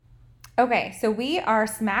Okay, so we are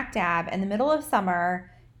smack dab in the middle of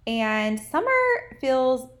summer, and summer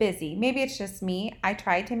feels busy. Maybe it's just me. I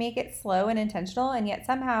tried to make it slow and intentional, and yet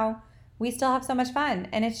somehow we still have so much fun,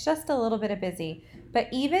 and it's just a little bit of busy. But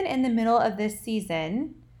even in the middle of this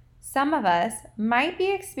season, some of us might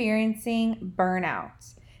be experiencing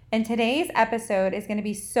burnout. And today's episode is going to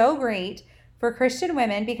be so great for Christian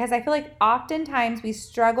women because I feel like oftentimes we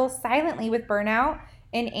struggle silently with burnout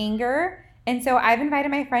and anger. And so I've invited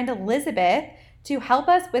my friend Elizabeth to help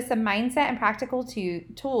us with some mindset and practical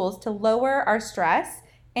tools to lower our stress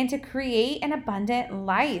and to create an abundant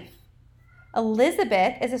life.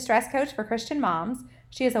 Elizabeth is a stress coach for Christian moms.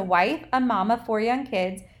 She is a wife, a mom of 4 young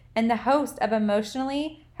kids, and the host of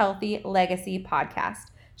Emotionally Healthy Legacy podcast.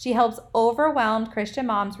 She helps overwhelmed Christian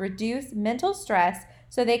moms reduce mental stress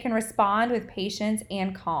so they can respond with patience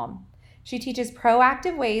and calm. She teaches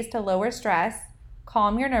proactive ways to lower stress,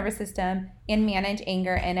 calm your nervous system, and manage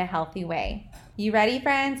anger in a healthy way. You ready,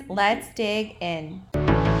 friends? Let's dig in.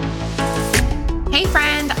 Hey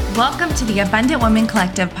friend, welcome to the Abundant Women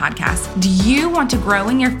Collective podcast. Do you want to grow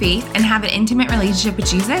in your faith and have an intimate relationship with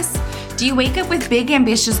Jesus? Do you wake up with big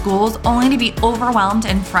ambitious goals only to be overwhelmed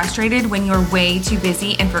and frustrated when you're way too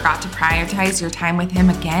busy and forgot to prioritize your time with Him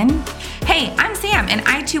again? Hey, I'm Sam, and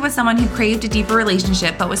I too was someone who craved a deeper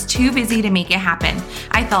relationship but was too busy to make it happen.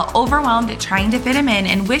 I felt overwhelmed at trying to fit Him in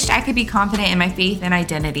and wished I could be confident in my faith and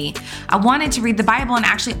identity. I wanted to read the Bible and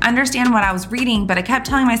actually understand what I was reading, but I kept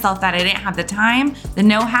telling myself that I didn't have the time, the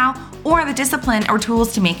know-how, or the discipline or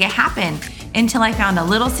tools to make it happen until I found a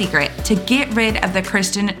little secret to get rid of the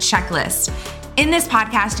Christian checklist. In this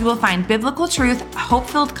podcast, you will find biblical truth,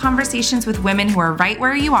 hope-filled conversations with women who are right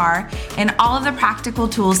where you are, and all of the practical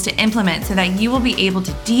tools to implement so that you will be able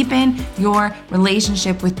to deepen your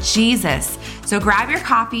relationship with Jesus. So grab your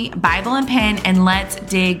coffee, Bible, and pen, and let's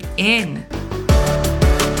dig in.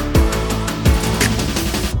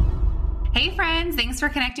 Hey friends, thanks for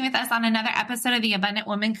connecting with us on another episode of the Abundant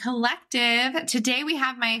Woman Collective. Today we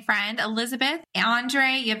have my friend Elizabeth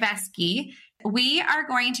Andreyevskiy. We are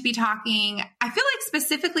going to be talking, I feel like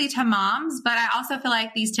specifically to moms, but I also feel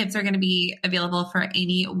like these tips are going to be available for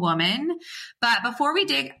any woman. But before we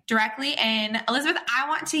dig directly in, Elizabeth, I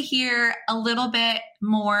want to hear a little bit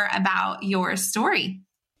more about your story.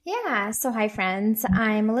 Yeah. So hi friends,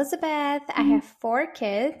 I'm Elizabeth. I have 4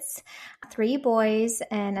 kids, 3 boys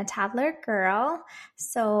and a toddler girl.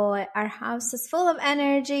 So our house is full of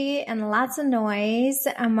energy and lots of noise.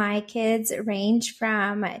 My kids range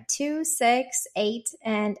from 2, 6, 8,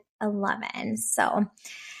 and 11. So,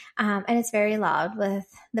 and it's very loud with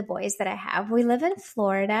the boys that I have. We live in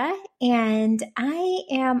Florida and I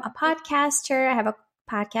am a podcaster. I have a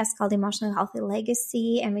podcast called Emotionally Healthy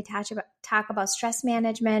Legacy, and we talk about stress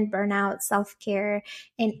management, burnout, self-care,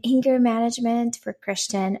 and anger management for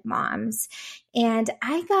Christian moms. And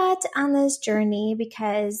I got on this journey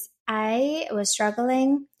because I was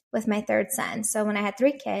struggling with my 3rd son. So when I had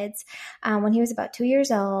 3 kids, when he was about 2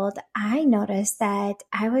 years old, I noticed that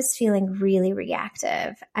I was feeling really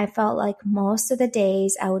reactive. I felt like most of the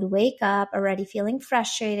days I would wake up already feeling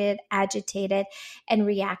frustrated, agitated, and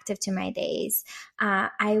reactive to my days.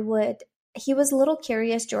 He was a little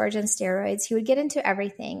curious George on steroids. He would get into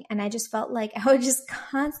everything. And I just felt like I would just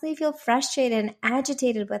constantly feel frustrated and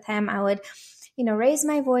agitated with him. I would, raise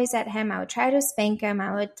my voice at him. I would try to spank him.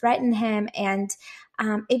 I would threaten him. And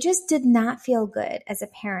it just did not feel good as a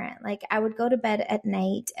parent. Like I would go to bed at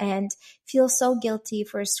night and feel so guilty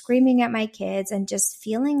for screaming at my kids and just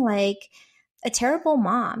feeling like a terrible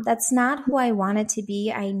mom. That's not who I wanted to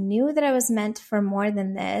be. I knew that I was meant for more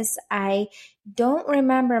than this. I don't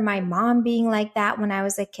remember my mom being like that when I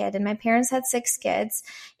was a kid, and my parents had 6 kids,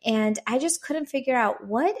 and I just couldn't figure out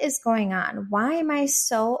what is going on. Why am I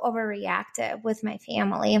so overreactive with my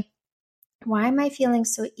family? Why am I feeling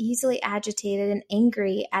so easily agitated and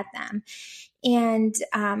angry at them? And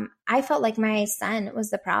I felt like my son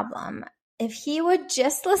was the problem. If he would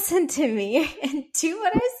just listen to me and do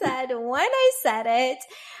what I said when I said it,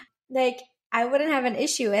 like I wouldn't have an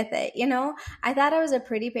issue with it. I thought I was a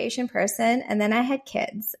pretty patient person, and then I had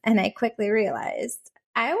kids, and I quickly realized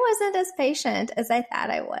I wasn't as patient as I thought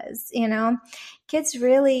I was. Kids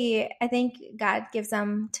really, I think God gives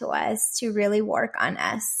them to us to really work on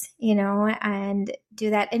us, and do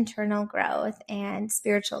that internal growth and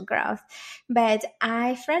spiritual growth. But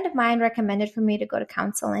a friend of mine recommended for me to go to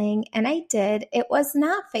counseling, and I did. It was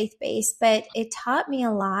not faith-based, but it taught me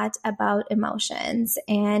a lot about emotions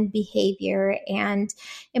and behavior and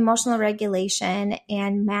emotional regulation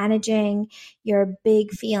and managing your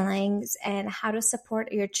big feelings and how to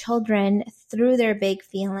support your children through their big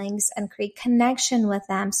feelings and create connection connection with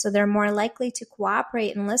them, so they're more likely to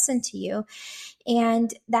cooperate and listen to you.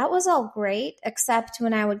 And that was all great, except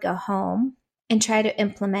when I would go home and try to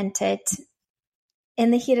implement it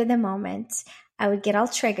in the heat of the moment, I would get all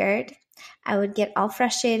triggered. I would get all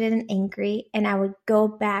frustrated and angry, and I would go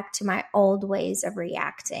back to my old ways of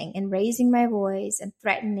reacting and raising my voice and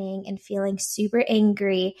threatening and feeling super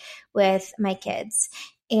angry with my kids.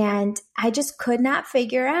 And I just could not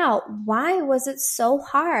figure out, why was it so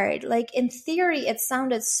hard? Like, in theory, it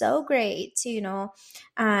sounded so great to,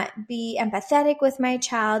 be empathetic with my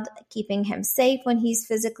child, keeping him safe when he's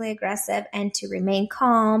physically aggressive, and to remain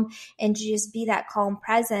calm and just be that calm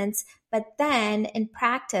presence. But then in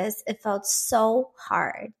practice, it felt so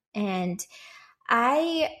hard. And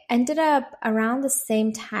I ended up, around the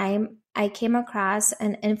same time, I came across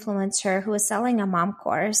an influencer who was selling a mom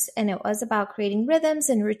course, and it was about creating rhythms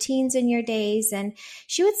and routines in your days. And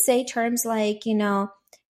she would say terms like,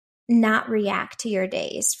 not react to your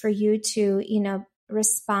days, for you to,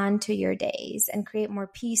 respond to your days and create more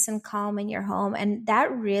peace and calm in your home. And that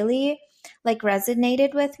really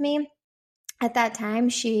resonated with me. At that time,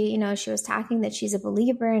 she was talking that she's a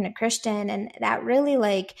believer and a Christian, and that really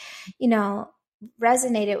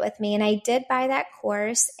resonated with me. And I did buy that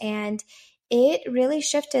course, and it really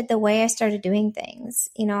shifted the way I started doing things.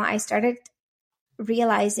 I started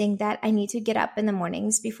realizing that I need to get up in the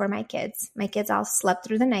mornings before my kids. My kids all slept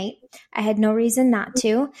through the night. I had no reason not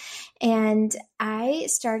to. And I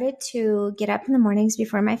started to get up in the mornings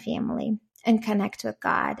before my family and connect with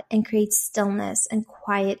God and create stillness and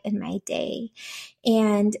quiet in my day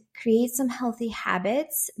and create some healthy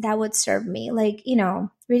habits that would serve me,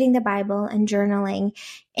 reading the Bible and journaling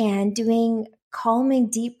and doing calming,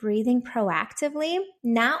 deep breathing proactively,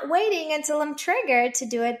 not waiting until I'm triggered to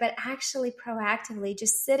do it, but actually proactively,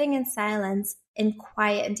 just sitting in silence and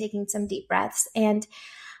quiet and taking some deep breaths. And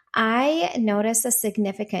I noticed a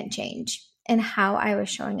significant change in how I was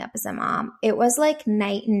showing up as a mom. It was like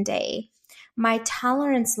night and day. My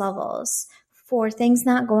tolerance levels for things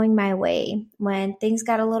not going my way, when things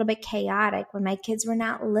got a little bit chaotic, when my kids were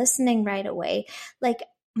not listening right away,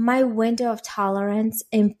 my window of tolerance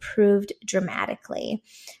improved dramatically.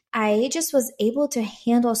 I just was able to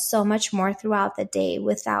handle so much more throughout the day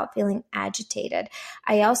without feeling agitated.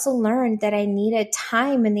 I also learned that I needed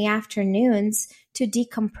time in the afternoons to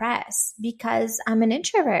decompress because I'm an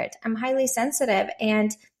introvert. I'm highly sensitive,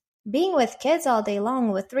 and being with kids all day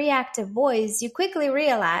long with 3 active boys, you quickly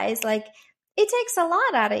realize it takes a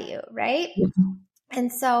lot out of you, right? Mm-hmm. And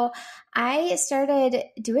so I started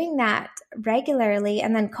doing that regularly,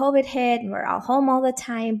 and then COVID hit and we're all home all the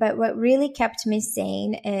time. But what really kept me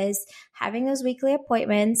sane is having those weekly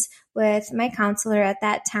appointments with my counselor at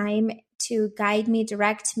that time to guide me,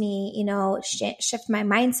 direct me, shift my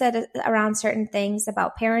mindset around certain things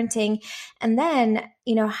about parenting. And then,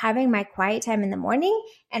 having my quiet time in the morning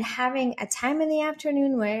and having a time in the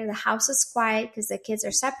afternoon where the house is quiet because the kids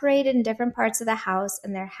are separated in different parts of the house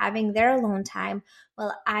and they're having their alone time.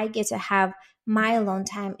 Well, I get to have my alone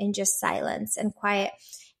time in just silence and quiet.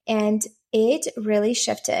 And it really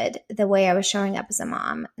shifted the way I was showing up as a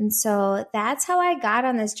mom. And so that's how I got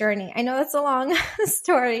on this journey. I know that's a long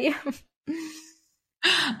story.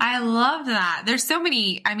 I love that. There's so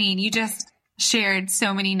many, you just shared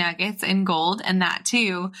so many nuggets and gold and that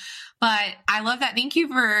too. But I love that. Thank you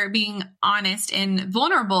for being honest and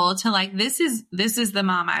vulnerable to this is the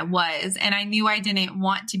mom I was. And I knew I didn't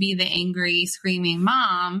want to be the angry, screaming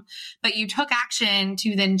mom, but you took action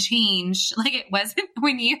to then change. It wasn't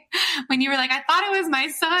when you were like, I thought it was my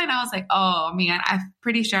son. I was like, oh man, I'm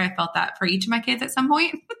pretty sure I felt that for each of my kids at some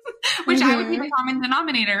point, which I would be the common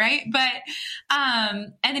denominator. Right. But,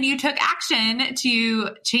 and then you took action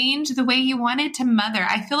to change the way you wanted to mother.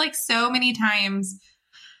 I feel like so many times,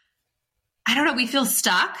 I don't know, we feel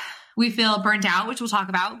stuck, we feel burnt out, which we'll talk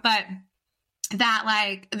about, but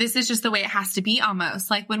that this is just the way it has to be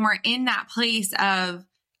almost. When we're in that place of,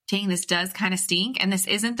 dang, this does kind of stink, and this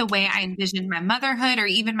isn't the way I envisioned my motherhood or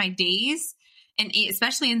even my days, and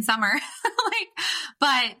especially in summer,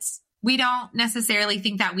 but we don't necessarily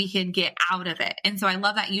think that we can get out of it. And so I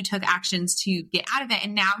love that you took actions to get out of it.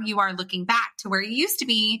 And now you are looking back to where you used to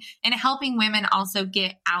be and helping women also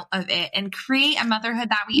get out of it and create a motherhood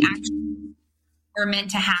that we actually were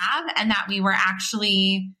meant to have, and that we were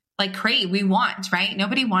actually we want, right?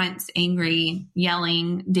 Nobody wants angry,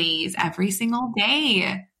 yelling days every single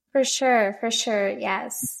day. For sure.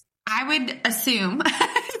 Yes. I would assume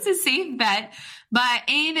it's a safe bet, but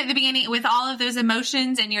in the beginning, with all of those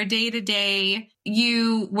emotions and your day to day,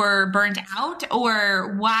 you were burnt out,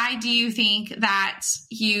 or why do you think that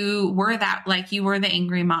you were that, you were the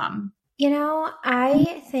angry mom?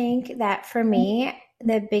 I think that for me,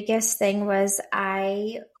 the biggest thing was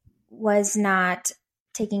I was not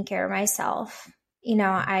taking care of myself.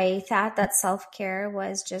 I thought that self-care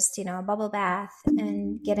was just, a bubble bath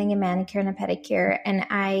and getting a manicure and a pedicure. And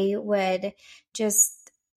I would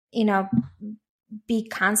just, you know, be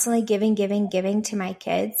constantly giving to my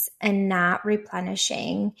kids and not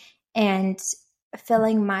replenishing and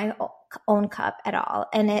filling my own cup at all.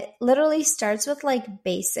 And it literally starts with like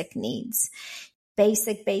basic needs,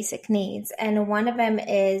 basic needs. And one of them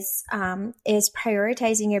is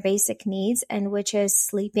prioritizing your basic needs, and which is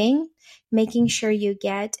sleeping, making sure you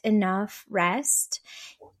get enough rest,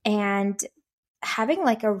 and having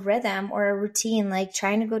like a rhythm or a routine, like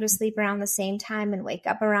trying to go to sleep around the same time and wake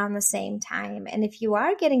up around the same time. And if you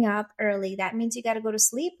are getting up early, that means you got to go to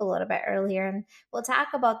sleep a little bit earlier. And we'll talk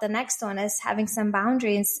about the next one is having some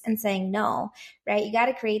boundaries and saying no, right? You got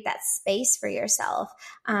to create that space for yourself.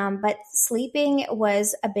 But sleeping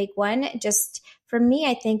was a big one. Just for me,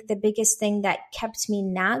 I think the biggest thing that kept me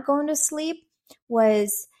not going to sleep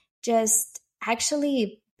was just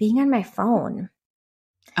actually being on my phone.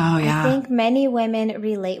 Oh, yeah. I think many women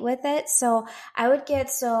relate with it. So I would get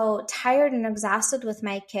so tired and exhausted with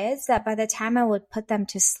my kids that by the time I would put them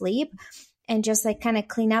to sleep and just like kind of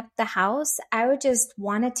clean up the house, I would just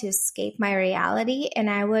wanted to escape my reality. And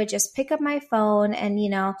I would just pick up my phone and,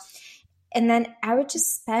 and then I would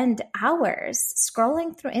just spend hours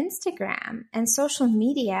scrolling through Instagram and social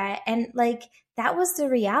media. And like, that was the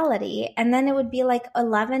reality. And then it would be like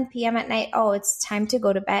 11 p.m. at night. Oh, it's time to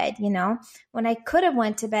go to bed, when I could have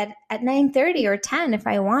went to bed at 9:30 or 10 if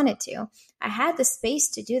I wanted to. I had the space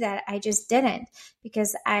to do that. I just didn't,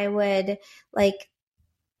 because I would like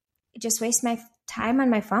just waste my time on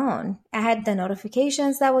my phone. I had the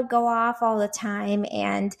notifications that would go off all the time,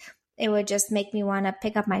 and it would just make me want to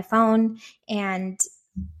pick up my phone and,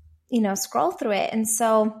 scroll through it. And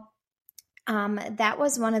so that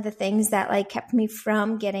was one of the things that like kept me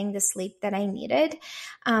from getting the sleep that I needed.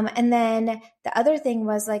 And then the other thing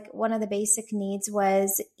was like one of the basic needs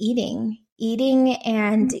was eating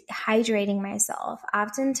and hydrating myself.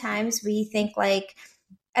 Oftentimes we think like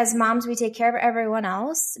as moms, we take care of everyone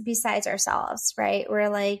else besides ourselves, right? We're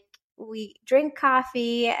like, we drink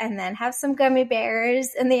coffee and then have some gummy bears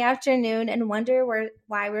in the afternoon and wonder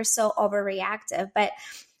why we're so overreactive. But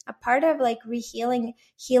a part of like healing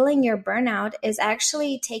your burnout is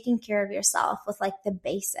actually taking care of yourself with like the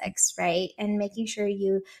basics, right? And making sure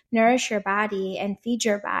you nourish your body and feed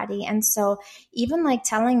your body. And so even like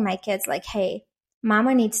telling my kids like, hey,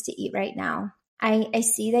 mama needs to eat right now. I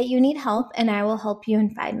see that you need help and I will help you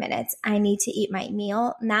in 5 minutes. I need to eat my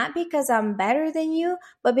meal, not because I'm better than you,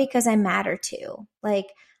 but because I matter too. Like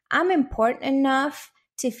I'm important enough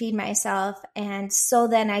to feed myself. And so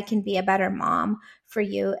then I can be a better mom for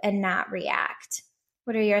you and not react.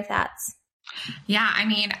 What are your thoughts? Yeah. I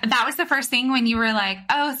mean, that was the first thing when you were like,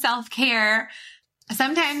 oh, self-care.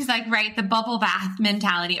 Sometimes like, right, the bubble bath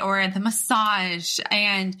mentality or the massage.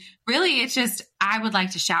 And really it's just, I would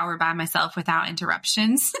like to shower by myself without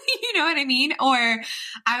interruptions. You know what I mean? Or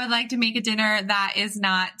I would like to make a dinner that is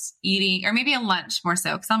not eating, or maybe a lunch more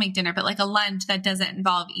so, because I'll make dinner, but like a lunch that doesn't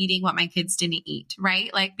involve eating what my kids didn't eat,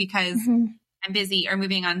 right? Like because I'm busy or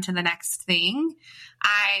moving on to the next thing.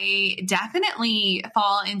 I definitely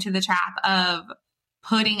fall into the trap of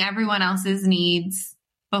putting everyone else's needs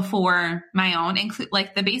before my own, include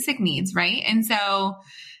like the basic needs. Right. And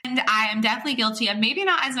I am definitely guilty of maybe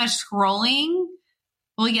not as much scrolling.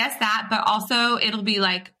 Well, yes, that, but also it'll be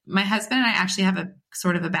like my husband and I actually have a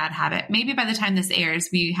sort of a bad habit. Maybe by the time this airs,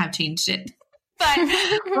 we have changed it, but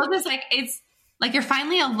we'll just like, it's like, you're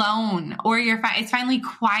finally alone or it's finally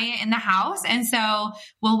quiet in the house. And so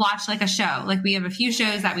we'll watch like a show. Like we have a few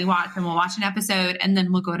shows that we watch and we'll watch an episode and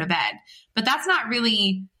then we'll go to bed, but that's not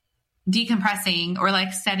really decompressing or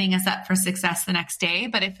like setting us up for success the next day.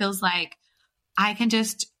 But it feels like I can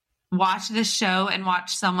just watch this show and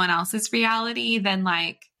watch someone else's reality than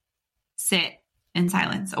like sit in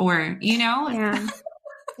silence or, Yeah.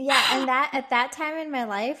 Yeah. And that at that time in my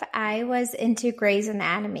life, I was into Grey's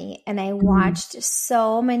Anatomy and I watched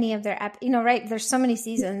so many of their, right. There's so many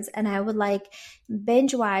seasons and I would like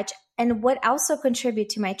binge watch. And what also contribute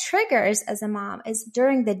to my triggers as a mom is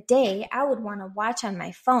during the day, I would want to watch on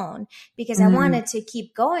my phone because I wanted to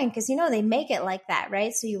keep going because, they make it like that,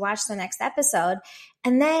 right? So you watch the next episode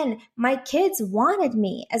and then my kids wanted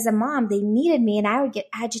me as a mom. They needed me and I would get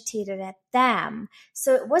agitated at them.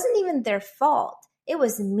 So it wasn't even their fault. It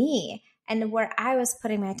was me. And where I was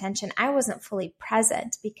putting my attention, I wasn't fully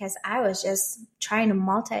present because I was just trying to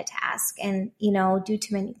multitask and, do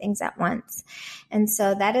too many things at once. And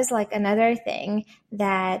so that is like another thing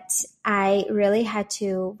that I really had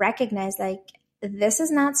to recognize, like, this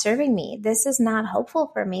is not serving me. This is not hopeful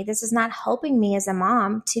for me. This is not helping me as a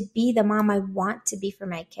mom to be the mom I want to be for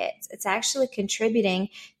my kids. It's actually contributing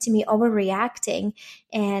to me overreacting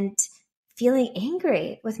and feeling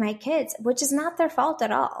angry with my kids, which is not their fault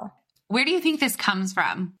at all. Where do you think this comes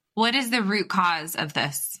from? What is the root cause of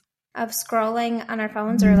this? Of scrolling on our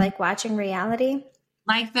phones or like watching reality?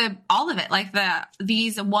 Like all of it, like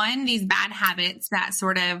these bad habits that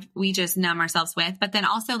sort of we just numb ourselves with, but then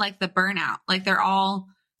also like the burnout, like they're all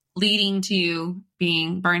leading to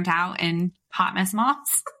being burnt out and hot mess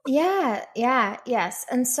moms. Yes.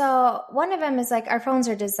 And so one of them is like our phones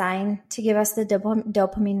are designed to give us the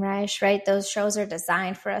dopamine rush, right? Those shows are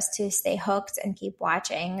designed for us to stay hooked and keep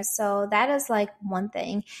watching. So that is like one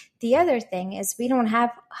thing. The other thing is we don't have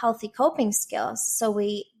healthy coping skills. So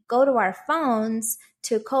we go to our phones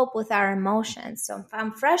to cope with our emotions. So if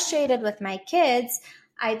I'm frustrated with my kids,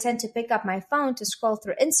 I tend to pick up my phone to scroll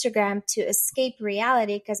through Instagram to escape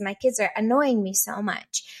reality because my kids are annoying me so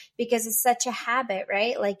much, because it's such a habit,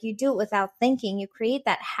 right? Like you do it without thinking, you create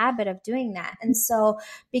that habit of doing that. And so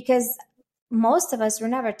because most of us were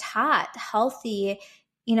never taught healthy,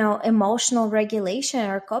 emotional regulation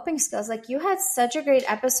or coping skills. Like you had such a great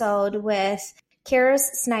episode with Kara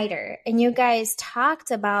Snyder, and you guys talked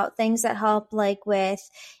about things that help like with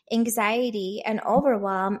anxiety and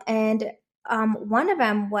overwhelm. And one of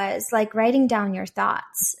them was like writing down your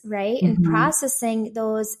thoughts, right? Mm-hmm. And processing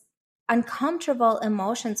those uncomfortable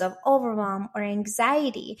emotions of overwhelm or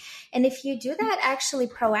anxiety. And if you do that actually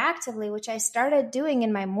proactively, which I started doing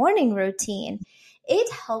in my morning routine,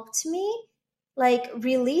 it helped me like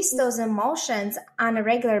release those emotions on a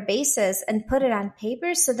regular basis and put it on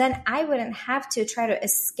paper. So then I wouldn't have to try to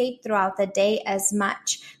escape throughout the day as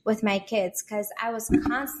much with my kids, because I was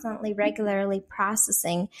constantly, regularly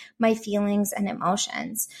processing my feelings and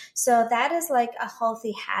emotions. So that is like a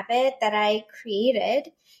healthy habit that I created,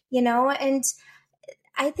 and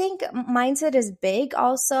I think mindset is big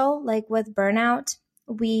also, like with burnout.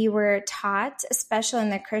 We were taught, especially in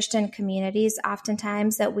the Christian communities,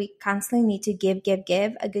 oftentimes that we constantly need to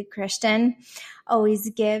give. A good Christian always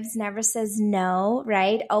gives, never says no,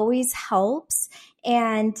 right? Always helps.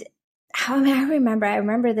 And I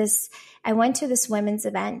remember this. I went to this women's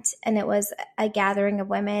event, and it was a gathering of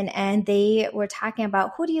women, and they were talking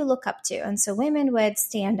about who do you look up to? And so women would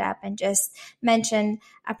stand up and just mention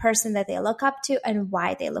a person that they look up to and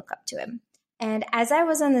why they look up to him. And as I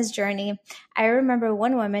was on this journey, I remember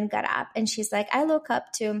one woman got up and she's like, I look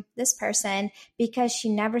up to this person because she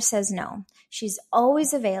never says no. She's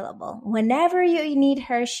always available. Whenever you need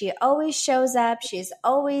her, she always shows up. She's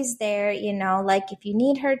always there, like if you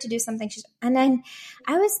need her to do something. And then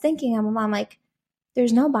I was thinking, I'm like,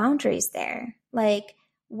 there's no boundaries there. Like,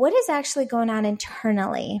 what is actually going on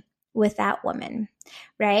internally with that woman,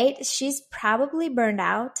 right? She's probably burned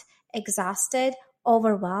out, exhausted,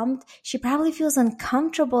 overwhelmed. She probably feels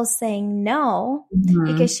uncomfortable saying no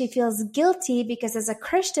because she feels guilty, because as a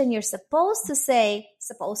Christian, you're supposed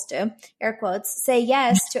to, air quotes, say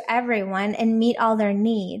yes to everyone and meet all their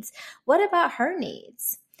needs. What about her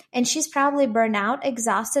needs? And she's probably burned out,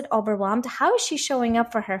 exhausted, overwhelmed. How is she showing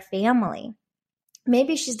up for her family?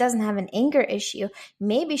 Maybe she doesn't have an anger issue.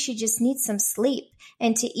 Maybe she just needs some sleep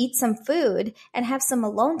and to eat some food and have some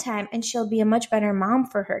alone time, and she'll be a much better mom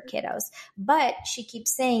for her kiddos. But she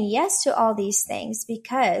keeps saying yes to all these things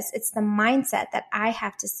because it's the mindset that I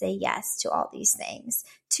have to say yes to all these things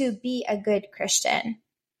to be a good Christian.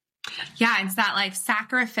 Yeah, it's that like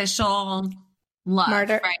sacrificial love,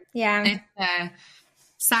 right? Yeah. It's the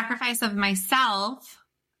sacrifice of myself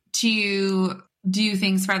to do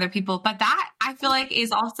things for other people. But that I feel like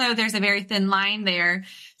is also, there's a very thin line there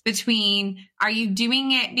between, are you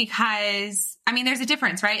doing it because, there's a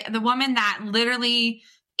difference, right? The woman that literally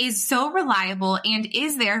is so reliable and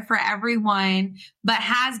is there for everyone, but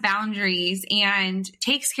has boundaries and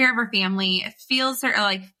takes care of her family, feels her,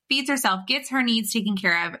 like feeds herself, gets her needs taken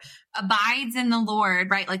care of, abides in the Lord,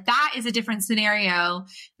 right? Like that is a different scenario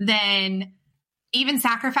than even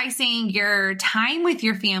sacrificing your time with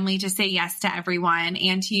your family to say yes to everyone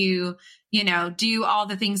and to, do all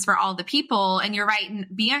the things for all the people. And you're right,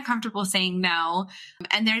 be uncomfortable saying no.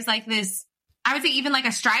 And there's like this I would say even like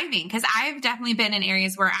a striving, because I've definitely been in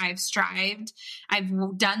areas where I've strived. I've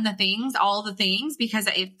done the things, all the things, because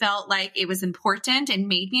it felt like it was important and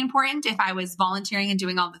made me important if I was volunteering and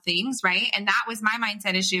doing all the things, right? And that was my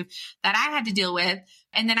mindset issue that I had to deal with.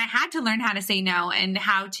 And then I had to learn how to say no and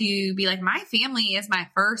how to be like, my family is my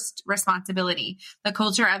first responsibility. The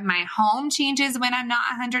culture of my home changes when I'm not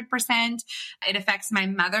 100%. It affects my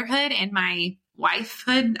motherhood and my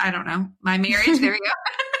wifehood. I don't know, my marriage. There we go.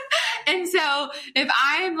 And so if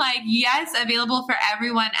I'm like, yes, available for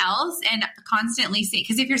everyone else and constantly saying,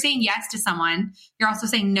 because if you're saying yes to someone, you're also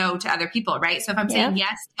saying no to other people, right? So if I'm saying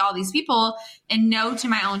yes to all these people and no to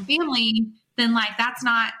my own family, then like, that's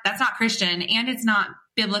not Christian, and it's not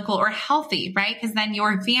biblical or healthy, right? Because then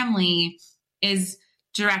your family is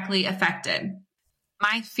directly affected.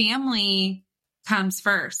 My family comes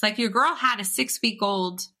first. Like, your girl had a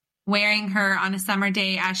 6-week-old wearing her on a summer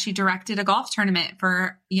day as she directed a golf tournament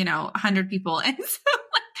for, 100 people. And so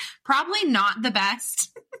like, probably not the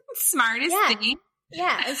best, smartest thing.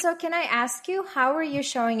 Yeah. And so can I ask you, how were you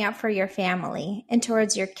showing up for your family and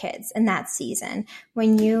towards your kids in that season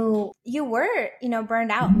when you were,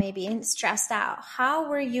 burned out maybe and stressed out? How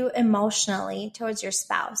were you emotionally towards your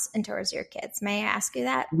spouse and towards your kids? May I ask you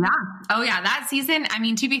that? Yeah. Oh yeah. That season, I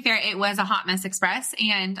mean, to be fair, it was a hot mess express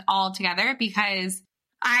and all together, because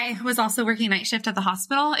I was also working night shift at the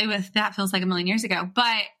hospital. That feels like a million years ago.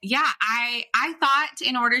 But yeah, I thought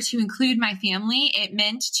in order to include my family, it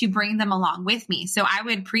meant to bring them along with me. So I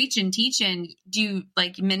would preach and teach and do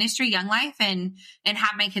like ministry, young life, and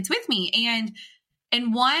have my kids with me. And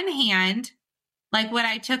in one hand, like what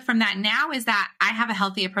I took from that now is that I have a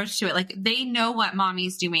healthy approach to it. Like, they know what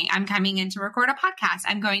mommy's doing. I'm coming in to record a podcast.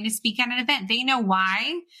 I'm going to speak at an event. They know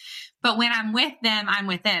why. But when I'm with them, I'm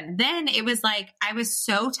with them. Then it was like, I was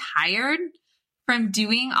so tired from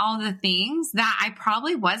doing all the things that I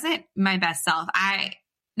probably wasn't my best self.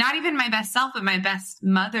 Not even my best self, but my best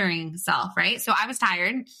mothering self, right? So I was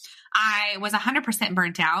tired. I was 100%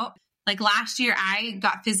 burnt out. Like last year, I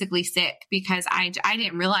got physically sick because I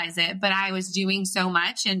didn't realize it, but I was doing so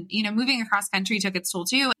much. And, moving across country took its toll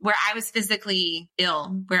too, where I was physically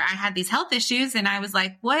ill, where I had these health issues. And I was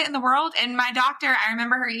like, what in the world? And my doctor, I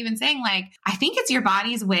remember her even saying like, I think it's your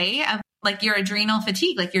body's way of like your adrenal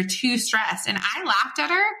fatigue, like you're too stressed. And I laughed at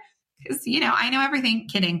her because, I know everything.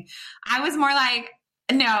 Kidding. I was more like,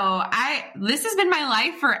 no, this has been my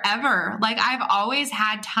life forever. Like, I've always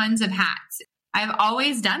had tons of hats. I've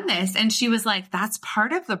always done this. And she was like, that's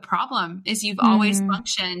part of the problem, is you've always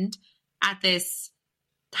functioned at this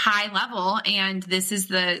high level. And this is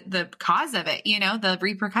the cause of it, the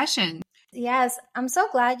repercussion. Yes. I'm so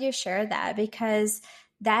glad you shared that, because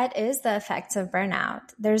that is the effects of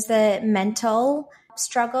burnout. There's the mental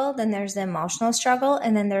struggle, then there's the emotional struggle,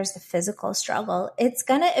 and then there's the physical struggle. It's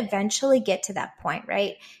going to eventually get to that point,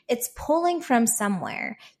 right? It's pulling from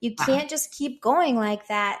somewhere. You can't just keep going like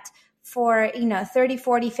that for, 30,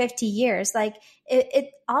 40, 50 years. Like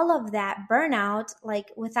it all of that burnout, like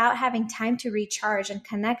without having time to recharge and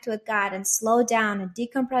connect with God and slow down and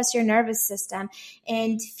decompress your nervous system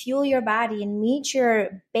and fuel your body and meet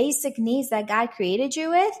your basic needs that God created you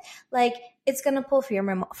with, like it's going to pull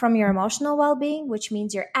from your emotional well-being, which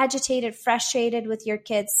means you're agitated, frustrated with your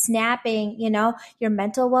kids, snapping, your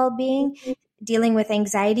mental well-being, dealing with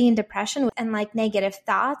anxiety and depression and like negative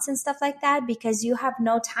thoughts and stuff like that, because you have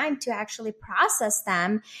no time to actually process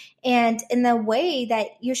them and in the way that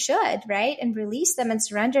you should, right? And release them and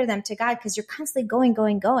surrender them to God, because you're constantly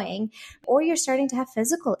going, or you're starting to have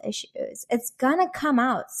physical issues. It's gonna come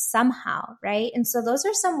out somehow, right? And so those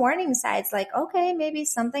are some warning signs, like, okay, maybe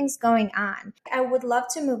something's going on. I would love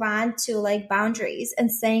to move on to like boundaries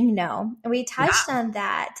and saying no. And we touched on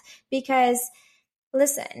that because,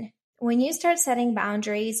 listen, when you start setting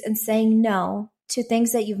boundaries and saying no to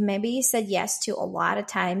things that you've maybe said yes to a lot of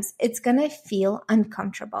times, it's going to feel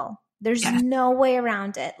uncomfortable. There's no way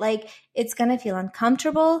around it. Like, it's going to feel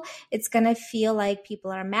uncomfortable. It's going to feel like people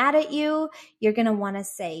are mad at you. You're going to want to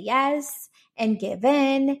say yes and give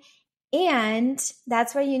in. And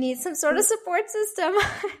that's why you need some sort of support system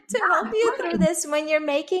to help you through this when you're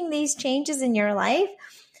making these changes in your life.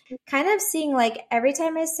 Kind of seeing like every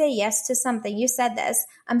time I say yes to something, you said this,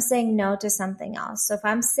 I'm saying no to something else. So if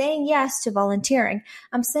I'm saying yes to volunteering,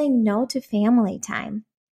 I'm saying no to family time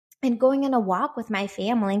and going on a walk with my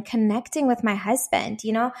family and connecting with my husband.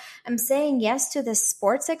 I'm saying yes to the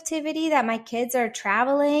sports activity that my kids are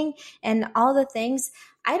traveling and all the things.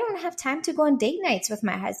 I don't have time to go on date nights with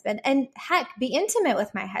my husband and heck, be intimate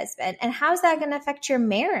with my husband. And how's that going to affect your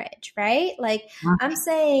marriage, right? Like I'm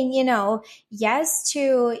saying, yes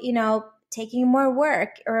to, taking more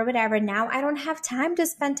work or whatever. Now I don't have time to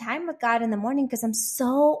spend time with God in the morning because I'm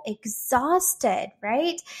so exhausted,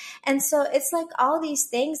 right? And so it's like all these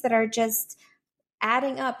things that are just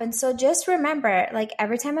adding up. And so just remember, like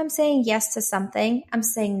every time I'm saying yes to something, I'm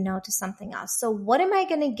saying no to something else. So what am I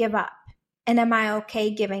going to give up? And am I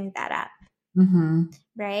okay giving that up? Mm-hmm.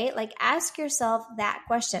 Right? Like ask yourself that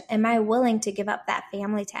question. Am I willing to give up that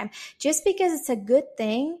family time? Just because it's a good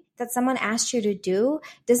thing that someone asked you to do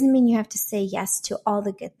doesn't mean you have to say yes to all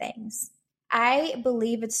the good things. I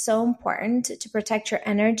believe it's so important to protect your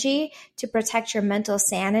energy, to protect your mental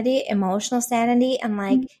sanity, emotional sanity. And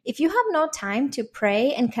like, if you have no time to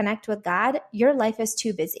pray and connect with God, your life is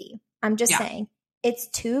too busy. I'm just saying it's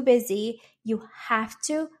too busy. You have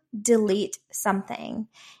to delete something.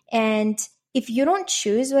 And if you don't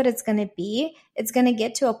choose what it's going to be, it's going to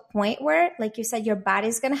get to a point where, like you said, your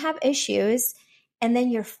body's going to have issues and then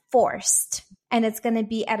you're forced and it's going to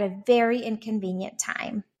be at a very inconvenient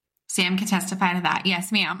time. Sam can testify to that.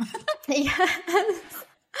 Yes, ma'am. Yes.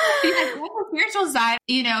 Because on the spiritual side,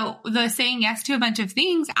 the saying yes to a bunch of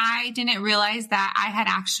things, I didn't realize that I had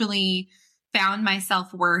actually found my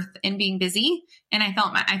self-worth in being busy. And I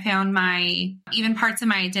found my, even parts of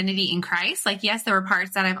my identity in Christ. Like, yes, there were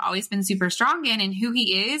parts that I've always been super strong in and who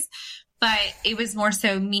he is, but it was more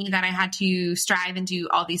so me that I had to strive and do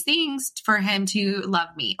all these things for him to love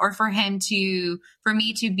me or for me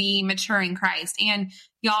to be mature in Christ. And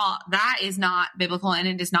y'all, that is not biblical and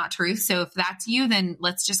it is not truth. So if that's you, then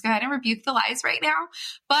let's just go ahead and rebuke the lies right now.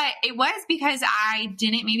 But it was because I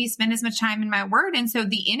didn't maybe spend as much time in my word. And so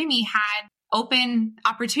the enemy had open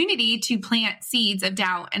opportunity to plant seeds of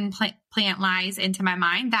doubt and plant lies into my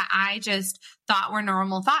mind that I just thought were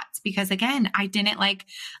normal thoughts. Because again, I didn't, like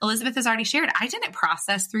Elizabeth has already shared, I didn't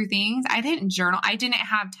process through things. I didn't journal. I didn't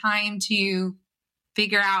have time to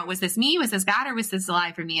figure out, was this me? Was this God? Or was this a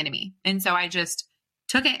lie from the enemy? And so I just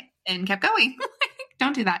took it and kept going.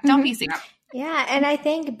 Don't do that. Don't be sick. Yeah. And I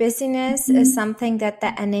think busyness is something that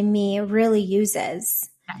the enemy really uses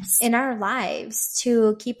in our lives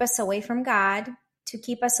to keep us away from God, to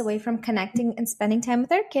keep us away from connecting and spending time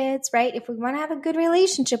with our kids, right? If we want to have a good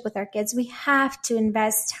relationship with our kids, we have to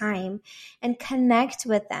invest time and connect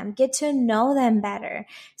with them, get to know them better,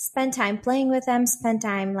 spend time playing with them, spend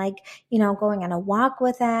time going on a walk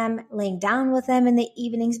with them, laying down with them in the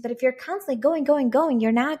evenings. But if you're constantly going,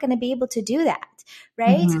 you're not going to be able to do that,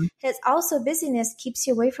 right? Because also busyness keeps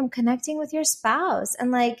you away from connecting with your spouse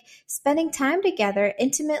and spending time together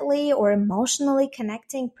intimately or emotionally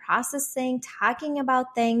connecting, processing, talking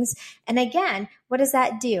about things. And again, what does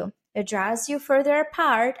that do? It draws you further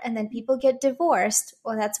apart and then people get divorced.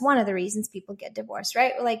 Well, that's one of the reasons people get divorced,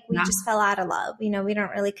 right? We just fell out of love. We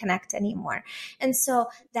don't really connect anymore. And so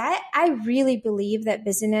that I really believe that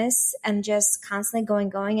busyness and just constantly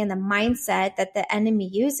going and the mindset that the enemy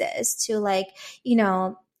uses to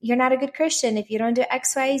you're not a good Christian if you don't do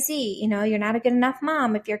X, Y, Z. You're not a good enough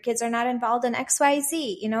mom if your kids are not involved in X, Y,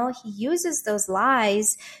 Z. He uses those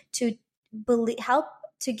lies to help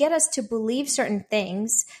to get us to believe certain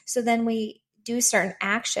things. So then we do certain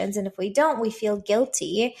actions. And if we don't, we feel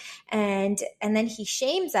guilty. And then he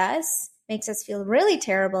shames us, makes us feel really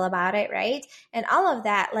terrible about it, right? And all of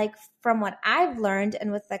that, from what I've learned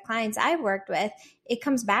and with the clients I've worked with, it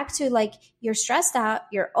comes back to you're stressed out,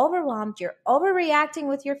 you're overwhelmed, you're overreacting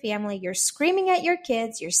with your family, you're screaming at your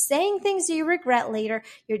kids, you're saying things you regret later,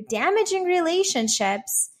 you're damaging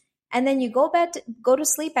relationships. And then you go to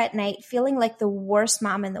sleep at night feeling like the worst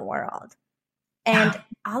mom in the world. And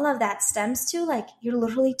all of that stems to you're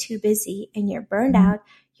literally too busy and you're burned out,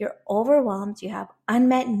 you're overwhelmed, you have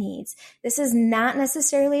unmet needs. This is not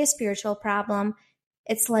necessarily a spiritual problem.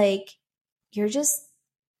 It's you're just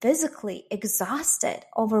physically exhausted,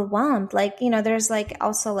 overwhelmed. There's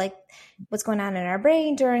also what's going on in our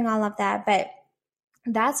brain during all of that. But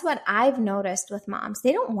that's what I've noticed with moms.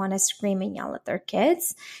 They don't want to scream and yell at their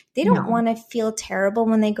kids. They don't want to feel terrible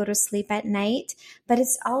when they go to sleep at night. But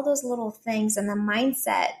it's all those little things and the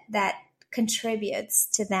mindset that contributes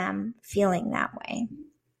to them feeling that way.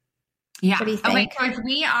 Yeah. What do you think? Okay. So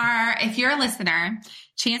if you're a listener,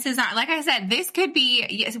 chances are, like I said, this could be,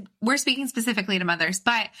 yes, we're speaking specifically to mothers,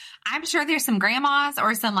 but I'm sure there's some grandmas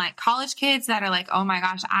or some college kids that are oh my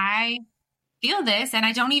gosh, I feel this and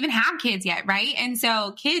I don't even have kids yet. Right. And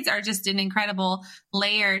so kids are just an incredible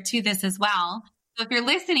layer to this as well. So if you're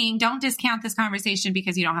listening, don't discount this conversation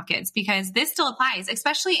because you don't have kids, because this still applies,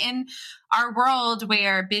 especially in our world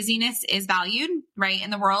where busyness is valued, right?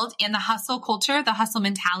 In the world, in the hustle culture, the hustle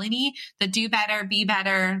mentality, the do better, be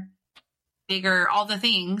better, bigger, all the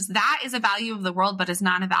things, that is a value of the world, but is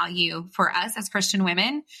not a value for us as Christian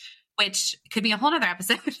women. which could be a whole nother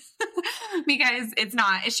episode because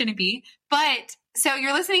it shouldn't be. But so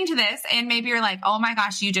you're listening to this and maybe you're like, oh my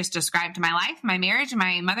gosh, you just described my life, my marriage,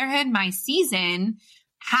 my motherhood, my season.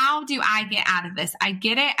 How do I get out of this? I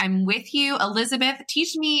get it. I'm with you. Elizabeth,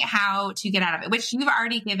 teach me how to get out of it, which you've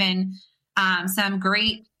already given some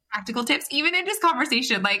great practical tips, even in this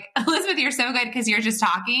conversation. Like, Elizabeth, you're so good because you're just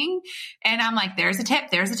talking. And I'm like, there's a tip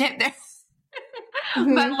there.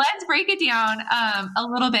 Mm-hmm. But let's break it down a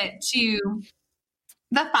little bit to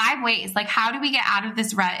the 5 ways. Like, how do we get out of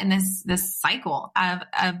this rut and this cycle of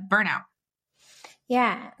burnout?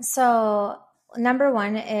 Yeah. So number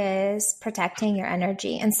 1 is protecting your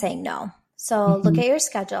energy and saying no. So look at your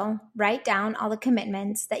schedule, write down all the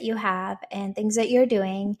commitments that you have and things that you're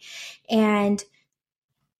doing, and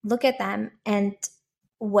look at them and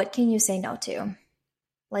what can you say no to?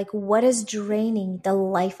 Like, what is draining the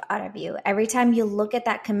life out of you? Every time you look at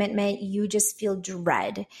that commitment, you just feel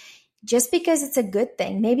dread. Just because it's a good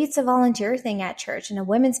thing, maybe it's a volunteer thing at church and a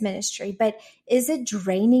women's ministry, but is it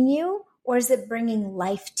draining you or is it bringing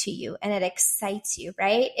life to you and it excites you,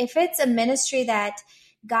 right? If it's a ministry that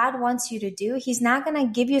God wants you to do, he's not going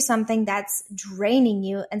to give you something that's draining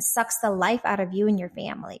you and sucks the life out of you and your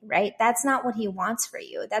family, right? That's not what he wants for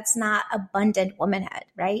you. That's not abundant womanhood,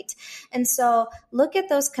 right? And so look at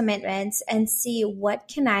those commitments and see, what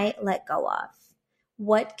can I let go of?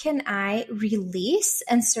 What can I release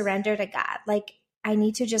and surrender to God? Like, I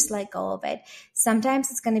need to just let go of it.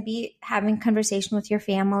 Sometimes it's going to be having conversation with your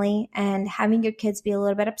family and having your kids be a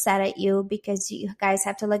little bit upset at you because you guys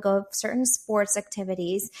have to let go of certain sports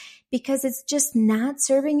activities because it's just not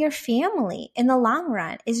serving your family in the long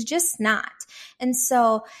run. It's just not. And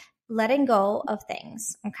so letting go of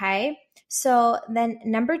things. Okay. So then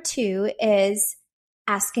number 2 is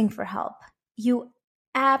asking for help. You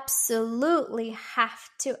absolutely have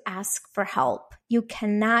to ask for help. You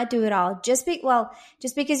cannot do it all. Just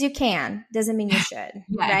because you can doesn't mean you should,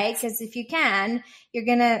 Yes. right? Because if you can,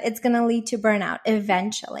 it's gonna lead to burnout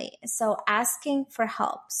eventually. So asking for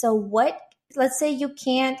help. So let's say you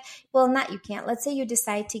can't, let's say you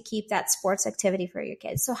decide to keep that sports activity for your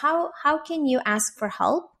kids. So how can you ask for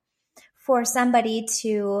help for somebody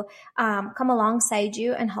to come alongside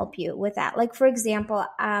you and help you with that? Like, for example,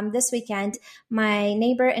 this weekend, my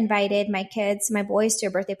neighbor invited my kids, my boys, to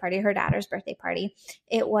a birthday party, her daughter's birthday party.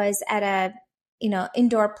 It was at a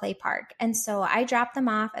indoor play park. And so I dropped them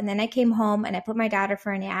off and then I came home and I put my daughter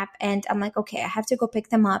for a nap and I'm like, okay, I have to go pick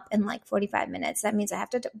them up in like 45 minutes. That means I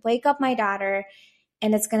have to wake up my daughter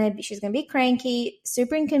and she's going to be cranky,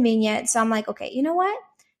 super inconvenient. So I'm like, okay, you know what?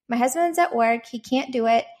 My husband's at work. He can't do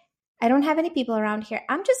it. I don't have any people around here.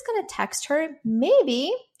 I'm just going to text her.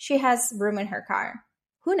 Maybe she has room in her car.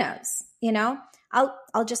 Who knows?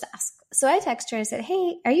 I'll just ask. So I texted her and said,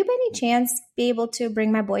 hey, are you by any chance be able to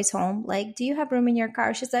bring my boys home? Like, do you have room in your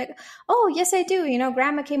car? She's like, oh, yes, I do.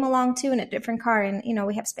 Grandma came along too in a different car and,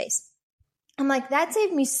 we have space. I'm like, that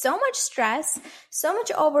saved me so much stress, so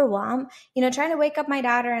much overwhelm, trying to wake up my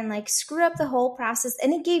daughter and like screw up the whole process.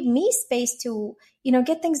 And it gave me space to,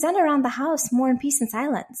 get things done around the house more in peace and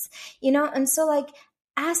silence, and so like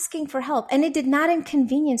asking for help. And it did not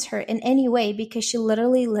inconvenience her in any way because she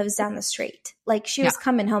literally lives down the street. Like she was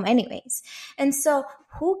coming home anyways. And so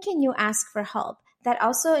who can you ask for help? That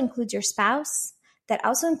also includes your spouse. That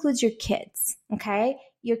also includes your kids. Okay.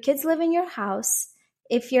 Your kids live in your house.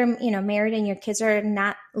 If you're, married and your kids are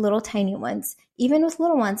not little tiny ones, even with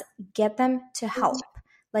little ones, get them to help.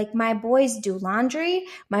 Like my boys do laundry.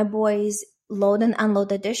 My boys load and unload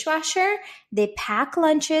the dishwasher. They pack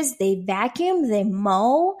lunches. They vacuum. They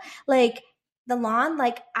mow. Like the lawn.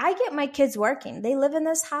 Like I get my kids working. They live in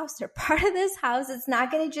this house. They're part of this house. It's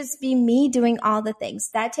not going to just be me doing all the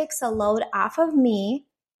things. That takes a load off of me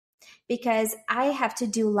because I have to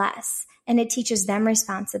do less. And it teaches them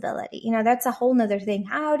responsibility. That's a whole nother thing.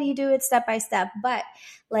 How do you do it step by step? But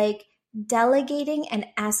like delegating and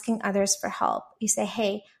asking others for help. You say,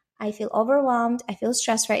 hey, I feel overwhelmed. I feel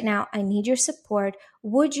stressed right now. I need your support.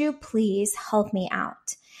 Would you please help me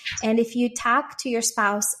out? And if you talk to your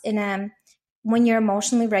spouse when you're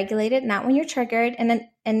emotionally regulated, not when you're triggered and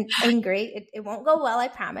angry, it won't go well, I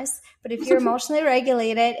promise. But if you're emotionally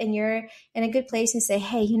regulated and you're in a good place and say,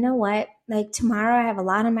 hey, you know what? Like tomorrow I have a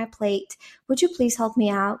lot on my plate. Would you please help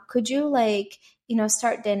me out? Could you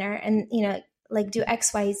start dinner and, do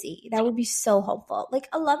X, Y, Z? That would be so helpful. Like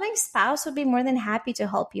a loving spouse would be more than happy to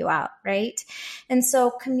help you out, right? And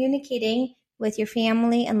so communicating with your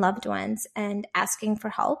family and loved ones and asking for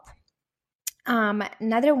help.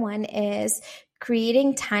 Another one is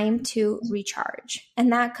creating time to recharge.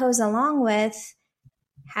 And that goes along with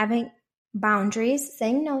having boundaries,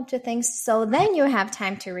 saying no to things, so then you have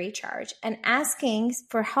time to recharge, and asking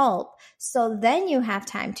for help, so then you have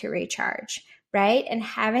time to recharge, right? And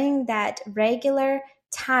having that regular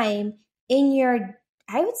time in your,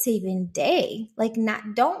 I would say even day, like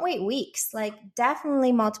not, don't wait weeks, like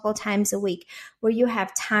definitely multiple times a week where you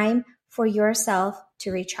have time for yourself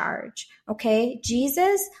to recharge. Okay.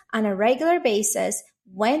 Jesus on a regular basis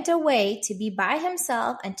went away to be by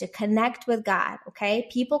himself and to connect with God. Okay.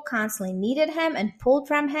 People constantly needed him and pulled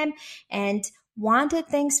from him and wanted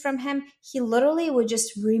things from him. He literally would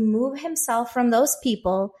just remove himself from those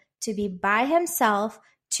people to be by himself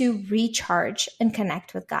to recharge and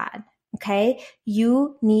connect with God. Okay.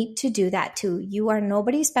 You need to do that too. You are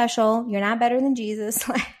nobody special. You're not better than Jesus.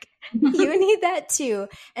 Like, you need that too.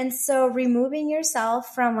 And so removing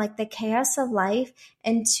yourself from like the chaos of life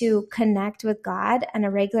and to connect with God on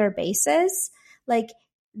a regular basis, like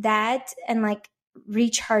that, and like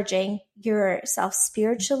recharging yourself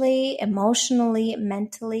spiritually, emotionally,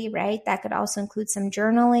 mentally, right? That could also include some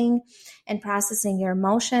journaling and processing your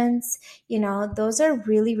emotions. You know, those are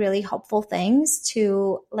really, really helpful things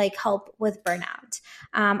to like help with burnout.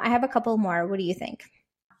 I have a couple more. What do you think?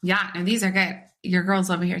 Yeah, no, these are good. Your girl's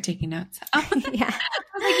over here taking notes. Oh, Yeah.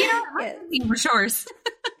 I was like, you don't have to be for sure.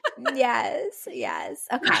 Yes.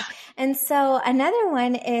 Okay. And so another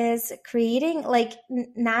one is creating like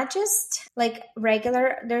not just like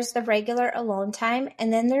regular, there's the regular alone time,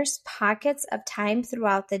 and then there's pockets of time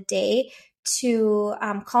throughout the day to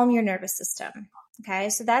calm your nervous system. Okay.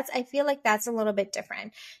 So I feel like that's a little bit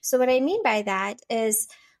different. So what I mean by that is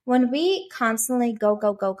when we constantly go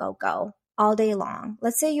all day long.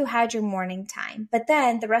 Let's say you had your morning time, but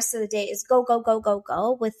then the rest of the day is go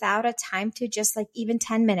without a time to just like even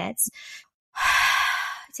 10 minutes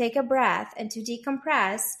take a breath and to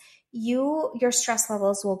decompress, your stress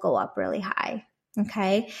levels will go up really high.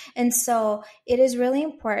 Okay. And so it is really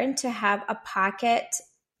important to have a pocket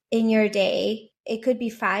in your day. It could be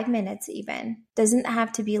 5 minutes even, doesn't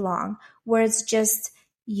have to be long, where it's just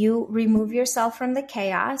you remove yourself from the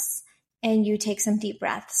chaos and you take some deep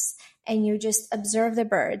breaths and you just observe the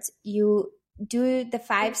birds. You do the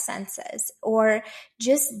 5 senses, or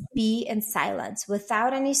just be in silence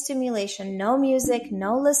without any stimulation, no music,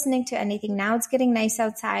 no listening to anything. Now it's getting nice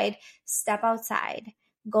outside. Step outside,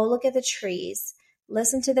 go look at the trees,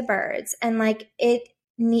 listen to the birds. And like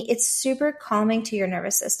it's super calming to your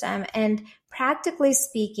nervous system. And practically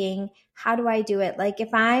speaking, how do I do it? Like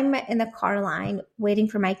if I'm in the car line waiting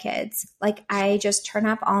for my kids, like I just turn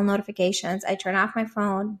off all notifications. I turn off my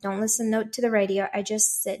phone, don't listen to the radio. I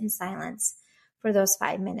just sit in silence for those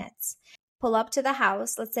 5 minutes. Pull up to the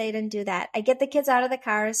house. Let's say I didn't do that. I get the kids out of the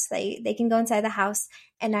car so they can go inside the house,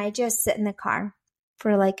 and I just sit in the car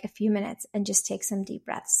for like a few minutes and just take some deep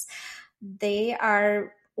breaths. They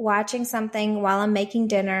are watching something while I'm making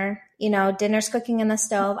dinner. You know, dinner's cooking in the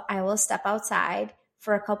stove. I will step outside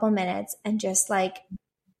for a couple minutes and just like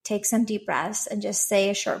take some deep breaths and just say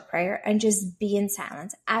a short prayer and just be in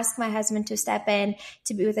silence. Ask my husband to step in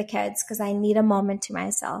to be with the kids because I need a moment to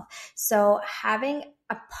myself. So having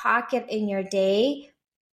a pocket in your day,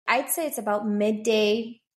 I'd say it's about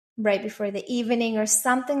midday, right before the evening or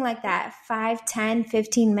something like that, 5, 10,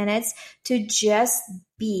 15 minutes to just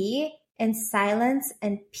be in silence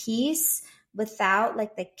and peace without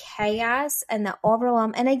like the chaos and the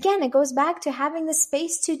overwhelm. And again, it goes back to having the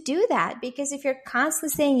space to do that, because if you're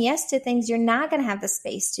constantly saying yes to things, you're not going to have the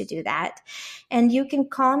space to do that. And you can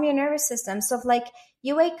calm your nervous system. So if like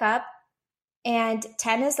you wake up and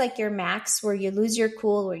 10 is like your max where you lose your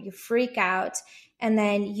cool, where you freak out, and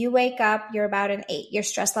then you wake up, you're about an 8, your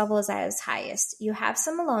stress level is at its highest. You have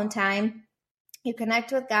some alone time. You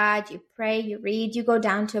connect with God, you pray, you read, you go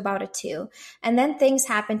down to about a 2. And then things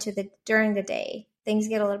happen during the day. Things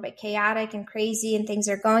get a little bit chaotic and crazy and things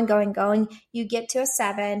are going. You get to a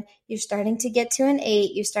 7, you're starting to get to an 8,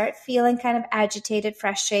 you start feeling kind of agitated,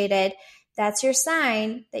 frustrated. That's your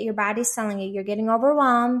sign that your body's telling you you're getting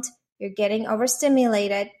overwhelmed, you're getting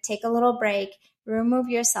overstimulated. Take a little break, remove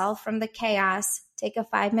yourself from the chaos, take a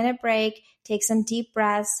 5-minute break, take some deep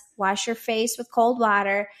breaths, wash your face with cold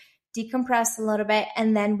water, decompress a little bit,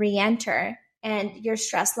 and then re-enter. And your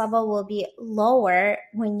stress level will be lower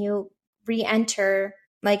when you re-enter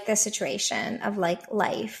like the situation of like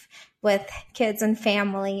life with kids and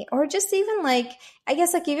family, or just even like, I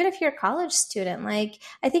guess like even if you're a college student, like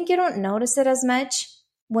I think you don't notice it as much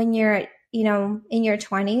when you're, you know, in your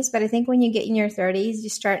 20s, but I think when you get in your 30s, you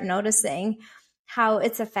start noticing how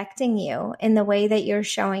it's affecting you in the way that you're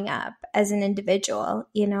showing up as an individual,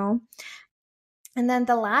 you know? And then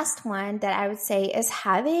the last one that I would say is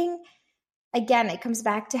having again, it comes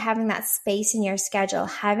back to having that space in your schedule,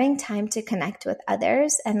 having time to connect with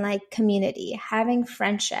others and like community, having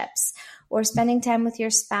friendships or spending time with your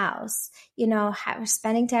spouse,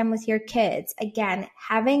 spending time with your kids. Again,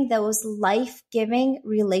 having those life-giving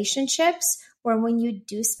relationships where when you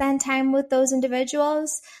do spend time with those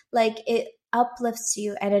individuals, like it uplifts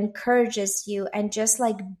you and encourages you and just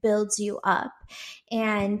like builds you up.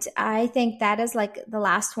 And I think that is like the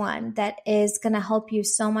last one that is going to help you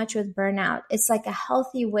so much with burnout. It's like a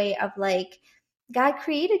healthy way of like, God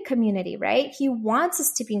created community, right? He wants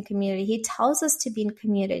us to be in community. He tells us to be in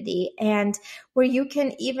community, and where you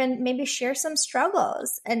can even maybe share some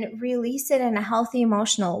struggles and release it in a healthy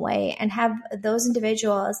emotional way, and have those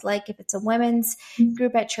individuals, like if it's a women's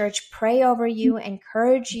group at church, pray over you,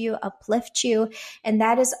 encourage you, uplift you. And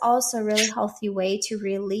that is also a really healthy way to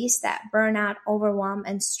release that burnout, overwhelm,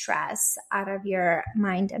 and stress out of your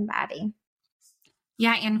mind and body.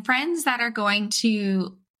 Yeah. And friends that are going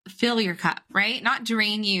to fill your cup, right? Not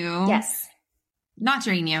drain you. Yes. Not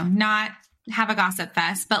drain you, not have a gossip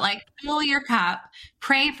fest, but like fill your cup,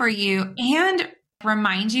 pray for you, and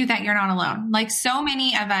remind you that you're not alone. Like so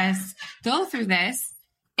many of us go through this,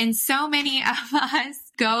 and so many of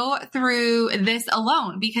us go through this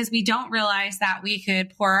alone because we don't realize that we could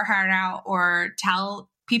pour our heart out or tell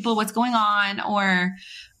people what's going on,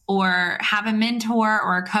 or have a mentor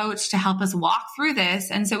or a coach to help us walk through this.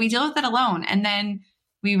 And so we deal with it alone. And then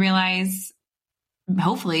we realize,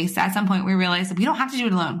 hopefully at some point we realize that we don't have to do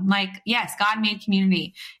it alone. Like, yes, God made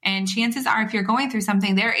community, and chances are if you're going through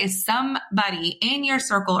something, there is somebody in your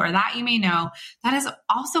circle or that you may know that is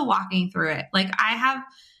also walking through it. Like I have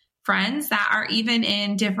friends that are even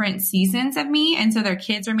in different seasons of me. And so their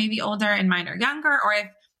kids are maybe older and mine are younger. Or if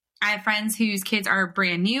I have friends whose kids are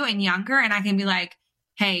brand new and younger, and I can be like,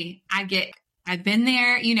 hey, I've been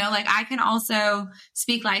there, like I can also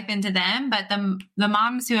speak life into them. But the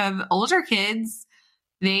moms who have older kids,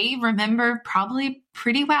 they remember probably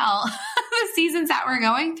pretty well the seasons that we're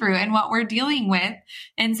going through and what we're dealing with.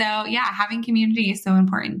 And so, yeah, having community is so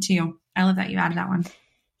important too. I love that you added that one.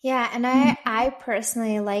 Yeah. And I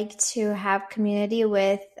personally like to have community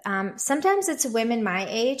with, sometimes it's women my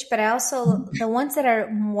age, but I also, the ones that are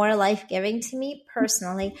more life-giving to me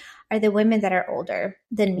personally are the women that are older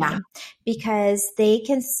than me, because they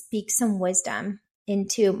can speak some wisdom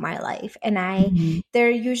into my life. And they're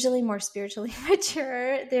usually more spiritually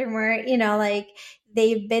mature. They're more, like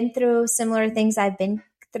they've been through similar things I've been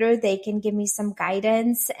through. They can give me some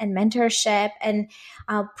guidance and mentorship and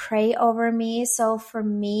pray over me. So for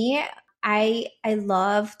me, I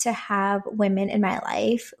love to have women in my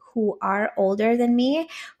life who are older than me,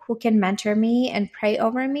 who can mentor me and pray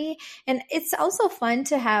over me. And it's also fun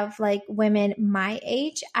to have like women my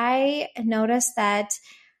age. I noticed that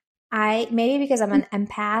maybe because I'm an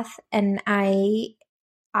empath and I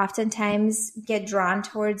oftentimes get drawn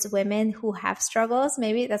towards women who have struggles.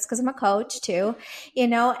 Maybe that's because I'm a coach too,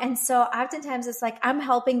 and so oftentimes it's like I'm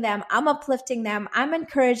helping them, I'm uplifting them, I'm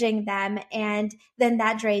encouraging them, and then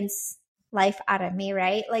that drains life out of me,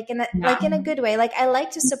 right? Like in a good way. Like I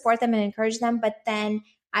like to support them and encourage them, but then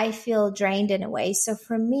I feel drained in a way. So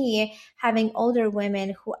for me, having older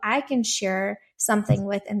women who I can share something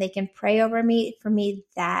with and they can pray over me, for me,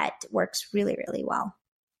 that works really, really well.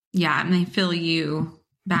 Yeah. And they fill you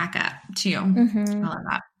back up too. I love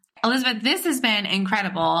that. Elizabeth, this has been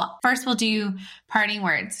incredible. First, we'll do parting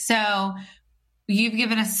words. So you've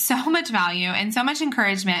given us so much value and so much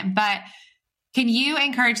encouragement, but can you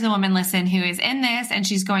encourage the woman listen who is in this and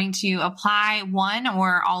she's going to apply one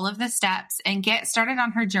or all of the steps and get started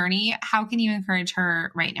on her journey? How can you encourage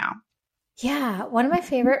her right now? Yeah. One of my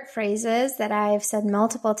favorite phrases that I've said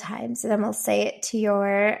multiple times, and I'm going to say it to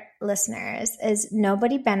your listeners, is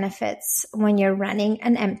nobody benefits when you're running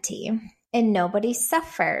on empty, and nobody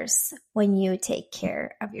suffers when you take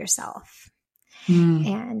care of yourself.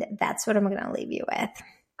 And that's what I'm going to leave you with.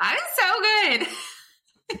 That is so good.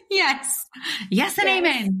 Yes. Yes and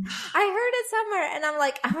amen. I heard it somewhere and I'm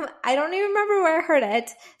like, I don't even remember where I heard it.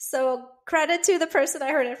 So credit to the person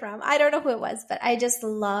I heard it from. I don't know who it was, but I just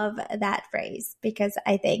love that phrase because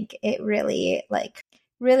I think it really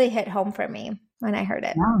hit home for me when I heard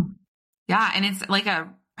it. Yeah. And it's like a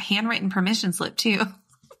handwritten permission slip too.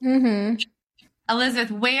 Elizabeth,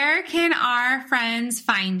 where can our friends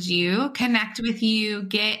find you, connect with you,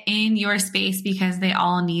 get in your space because they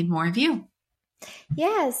all need more of you?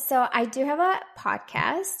 Yes. So I do have a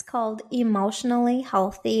podcast called Emotionally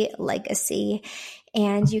Healthy Legacy.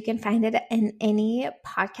 and you can find it in any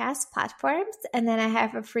podcast platforms. And then I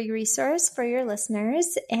have a free resource for your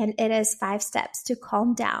listeners, and it is 5 steps to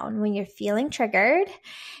calm down when you're feeling triggered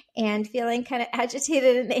and feeling kind of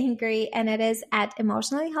agitated and angry. And it is at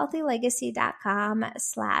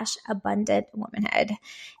emotionallyhealthylegacy.com/abundantwomanhood.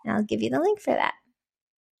 And I'll give you the link for that.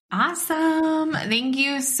 Awesome. Thank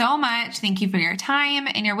you so much. Thank you for your time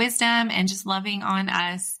and your wisdom and just loving on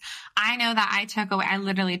us. I know that I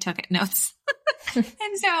literally took notes. And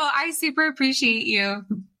so I super appreciate you.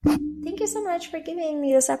 Thank you so much for giving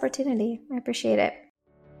me this opportunity. I appreciate it.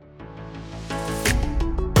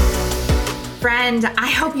 Friend, I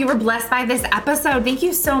hope you were blessed by this episode. Thank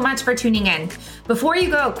you so much for tuning in. Before you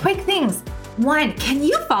go, quick things. 1, can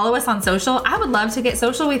you follow us on social? I would love to get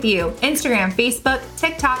social with you. Instagram, Facebook,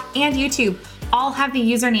 TikTok, and YouTube all have the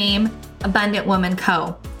username Abundant Woman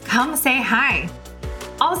Co. Come say hi.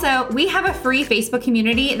 Also, we have a free Facebook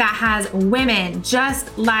community that has women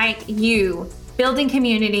just like you, building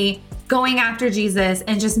community, going after Jesus,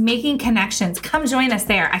 and just making connections. Come join us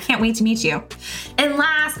there. I can't wait to meet you. And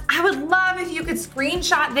last, I would love if you could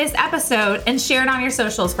screenshot this episode and share it on your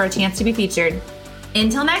socials for a chance to be featured.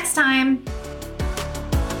 Until next time.